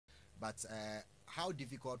But how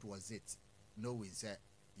difficult was it knowing that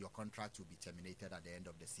your contract will be terminated at the end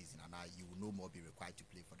of the season and you will no more be required to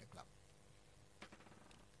play for the club?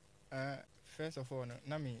 First of all,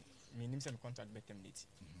 now me name some contract be terminated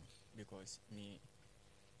because me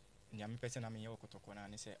nyame person na me yɛ kotoko na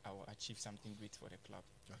say I will achieve something great for the club.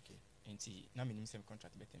 Okay. And now me name some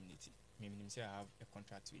contract be terminated. Me name say I have a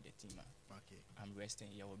contract with the team. Okay. I'm resting,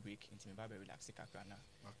 I will break into me baby relax kakra na.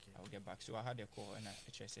 Okay. I will get back. So I had a call and I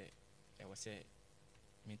say I was say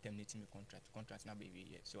me terminating my contract now baby.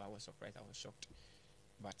 Yeah. So I was surprised, I was shocked.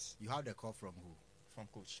 But you had a call from who? From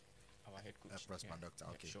coach, our head coach. Prosper doctor.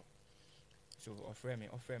 Okay. Yeah, sure. So offer me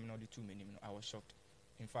not the 2 minutes. I was shocked.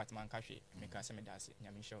 In fact, man, cash me can say me that's it.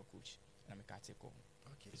 I'm sure coach, and I can't take home.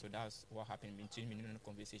 Okay. So that's what happened between me in the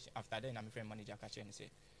conversation. After that, I'm a friend manager catch and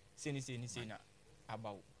say na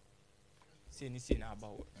about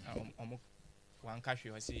one cash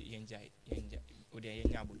you say yenja or the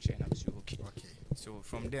yenya butcher and I'm sure okay. Okay. So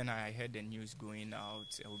from then I heard the news going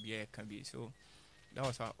out. Obiya can be so. That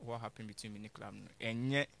was what happened between me and the club.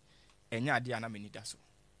 And yet, Diana Minidaso.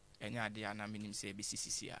 And yet, Diana Minim say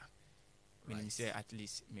BCCCR. When say at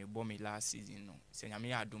least me bought me last season, no. Say, I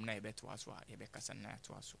mean, I don't know a better was what a better son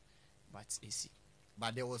to us. But easy.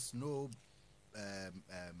 But there was no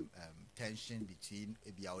tension between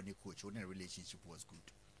the only coach. Only relationship was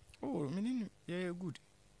good. Oh, meaning, yeah, good.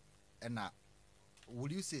 And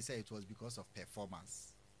would you say it was because of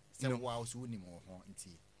performance? No.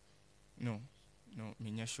 No,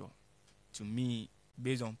 me not sure. To me,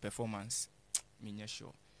 based on performance, me not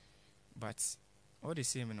sure. But all the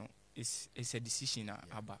same, you know, it's a decision,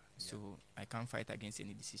 Abba. So I can't fight against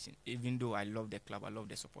any decision. Even though I love the club, I love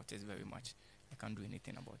the supporters very much. I can't do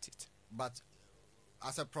anything about it. But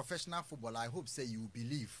as a professional footballer, I hope say you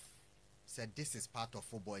believe said this is part of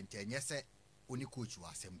football. And yes, say only coach you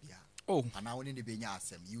assembly. Oh, and now only the benya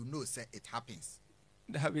assembly. You know, say it happens.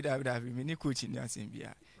 David, many coaching the assembly.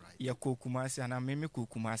 Ya Kumasi and I meme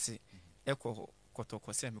Kumasi. Eko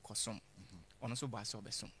kotoko se me kosom. Ono so ba so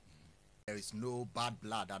besom. There is no bad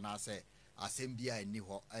blood, and I say assembly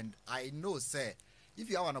and I know say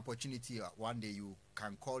if you have an opportunity one day you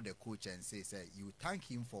can call the coach and say you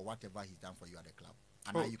thank him for whatever he's done for you at the club,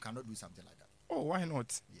 and now you cannot do something like that. Oh, why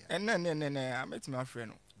not? Yeah. And then I met my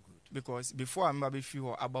friend. Good. Because before I'm maybe few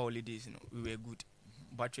about holidays, you know, we were good.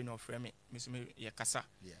 But you know, friend me, Miss me, kasa.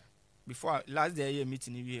 Yeah. Before last day year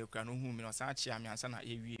meeting we can know whom you know such I mean sana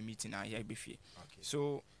we meeting and here be fear. Okay.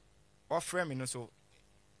 So our friend you know so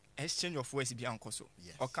exchange of words be uncle so.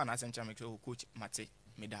 Yes. Or can I send make coach Mate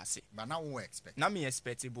me da say. But now we expect. Na me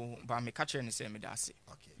expectable but me catch any say me da say.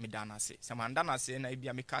 Okay. Me dana say. Some dana say na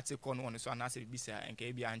bia me catch corner one so na say be say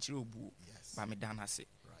enke bia anchire obu. Yes. But me dana say.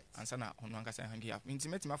 Right. And sana on one can hang up.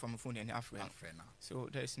 Intimate my from phone and half now. So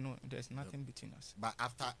there's nothing between us. But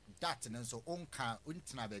after that and so on can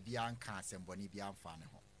untina baby an can semboni bi amfane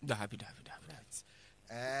ho. David.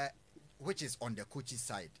 Right. Which is on the coach's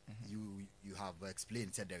side. You have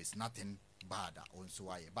explained said there is nothing bad on so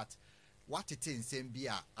why. But what it is same be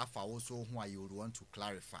afa also who you would want to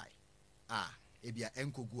clarify. Ebia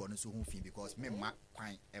enkogu on so hu fin because me ma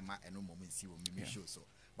kwan ema eno moment see me show so.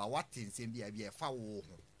 But what thing same be a fa wo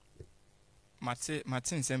ho.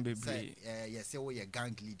 Martin Sembe Bray. Yes, say we a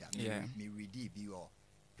gang leader. Me ready be your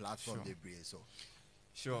platform sure. Bray so.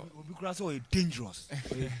 Sure. Because a dangerous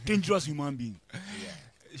human being.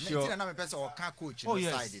 Yeah. Sure. Coach oh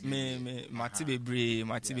yes. Me Martin Bray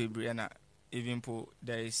and even po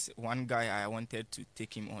there is one guy I wanted to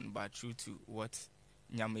take him on, but due to what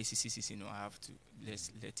Nyame CCC, you know, I have to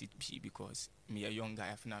let it be because me a young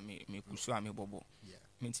guy. I feel me kusua me bobo. Yeah.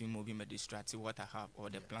 Means me moving me distracted what I have or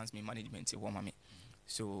the plans me management say woman me.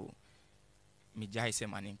 So me jai say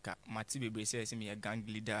maninka. Mati Bebe says me a gang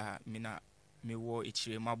leader. Me war it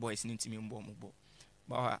my boys need to me mbo.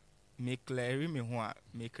 But me clear me who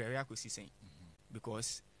me career ko si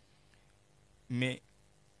because me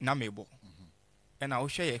na me bo. And I will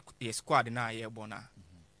share a squad na ye bona.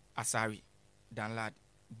 Asari, Danlad,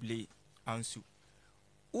 Blay, Ansu.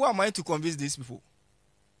 Who am I to convince these people?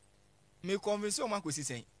 Me convince someone who is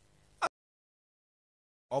saying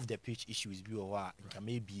of the pitch issues be or can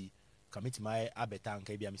maybe commit my abeta and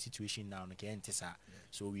can be a situation now and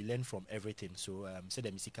so we learn from everything. So said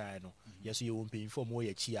the misika no yes you won't pay for more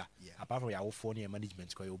chia apart from your phone management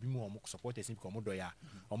because you'll be more supporters in Comodoya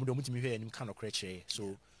or Mudomutimi and kind of creche.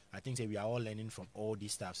 So I think that we are all learning from all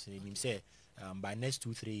these stuffs. And say by next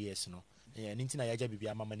 2-3 years, you know. Yeah, Nintina Yaja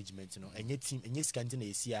be management, you know, and yet team and yes canteen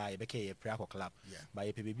ACI a prayer club by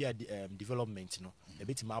a PBB development, you know, a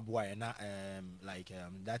bit mabwa and like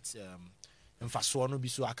that and Fasono be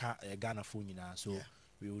so aka Ghana phone, so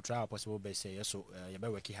we will try our possible best say so you be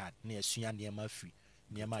working hard na yesua niema free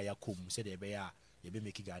niema ya kom say the be ya you be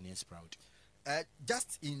make Ghanaians proud.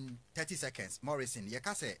 Just in 30 seconds, Morrison, you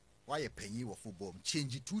can say why a penny of football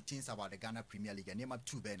change two things about the Ghana Premier League and name up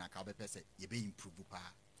two ben and Kabe Pese, you be improve.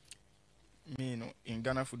 Me, no, in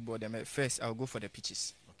Ghana football, first I'll go for the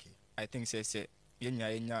pitches. Okay. I think say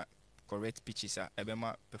yenya correct pitches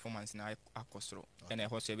ebema performance na akosro and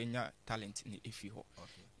also yenya talent ni ifi ho.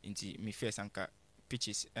 Okay. Inti me first anka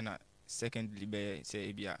pitches and secondly be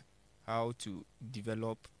say ebia how to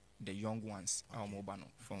develop the young ones mobano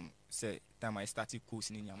from say time I started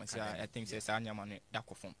course in Nyama. I think say sa Nyama no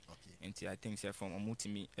dakofom. Nti I think say from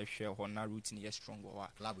omutimi ehwe ho na route ni strong or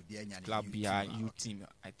club bia youth team.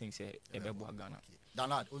 I think say ebebo Ghana.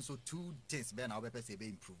 Danlad, also two things Ben our say be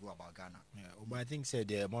improve about Ghana. Yeah, but I think say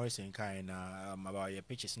the Morrison kind about your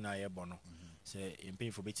pitches na ye bono. Say in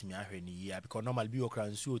pay for betimi ahwe ni year because normally be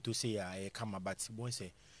okran so to say come but won't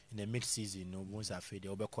say in the mid season no once afraid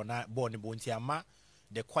obekona ball ni bonti ama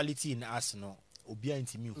the quality in us no obia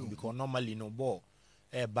intimi hu because normally no ball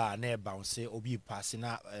ba na bounce obi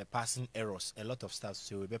passing errors a lot of stuff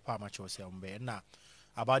so we be pa match ourselves na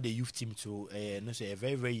about the youth team to no say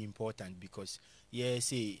very very important because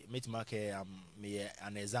say make me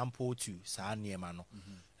an example to sa niema no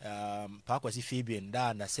pa kwasi Fabian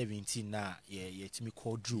da na 17 na ye timi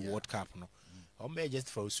call Drew World Cup no just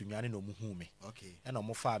for Sumiani no muhu me okay and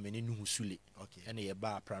no fa me ni nuhu sule okay and ye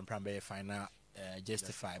ba pram be final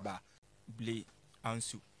justify ba Blay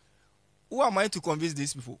Ansu. Who am I to convince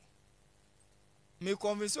these people? Me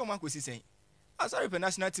convince you man ko si sen. Asari pe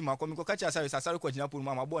national team akọ me ko catch asari ko jina polu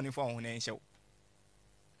ma ball ni for ho na enhye.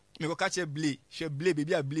 Me ko catch Blay, she Blay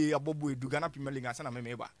baby a Blay abobo edu Ghana Premier League asa na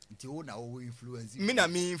me ba. Nti wo na wo influence. Me na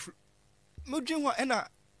me dwen ho na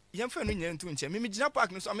yemfa no nyɛ ntu nkyɛ me jina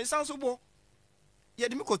park no so me san so bo. Ye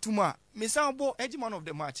de me ko tuma me san bo edge man of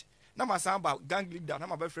the match. Na ma san ba gang leader na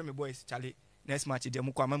ma ba frame me boys Charlie. Next match de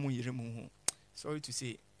mo kwa ma mu yire mu ho. Sorry to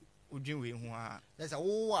say udwin we ho a. Yes,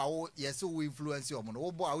 yes we influence you mo.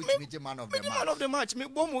 Wo bo a we me man of the match. Man of the match. Me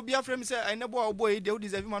bo mo bia frame say I never a boy they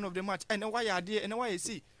deserve man of the match. I know why you dey and why you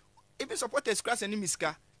see. Even supporters class any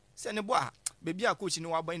miska. Say ne bo a baby a coach ni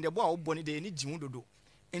wa ban the boy wo boni dey ni jimu dodo.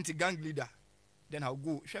 Enti gang leader. Then I'll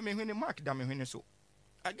go. Hwe me hwene mark da me hwene so.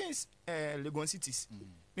 Against Legon Cities.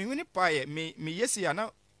 Me hwene paye me yesi ya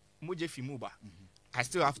na moje fi mu ba. I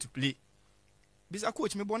still have to play. This a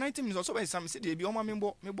coach me bo 90 minutes or so by some say dey be o ma me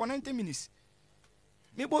bo 90 minutes.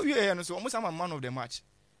 Me bo wie no so almost am man of the match.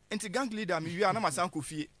 Enti gang leader me wie na ma san ko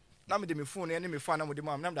fie. Na me de me phone ne me fan na mo de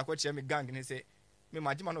ma na me da ko che me gang ne say me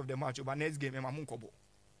ma man of the match over next game me ma mu nkobo.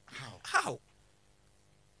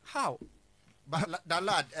 How? But that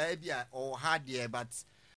lad bia or hard there but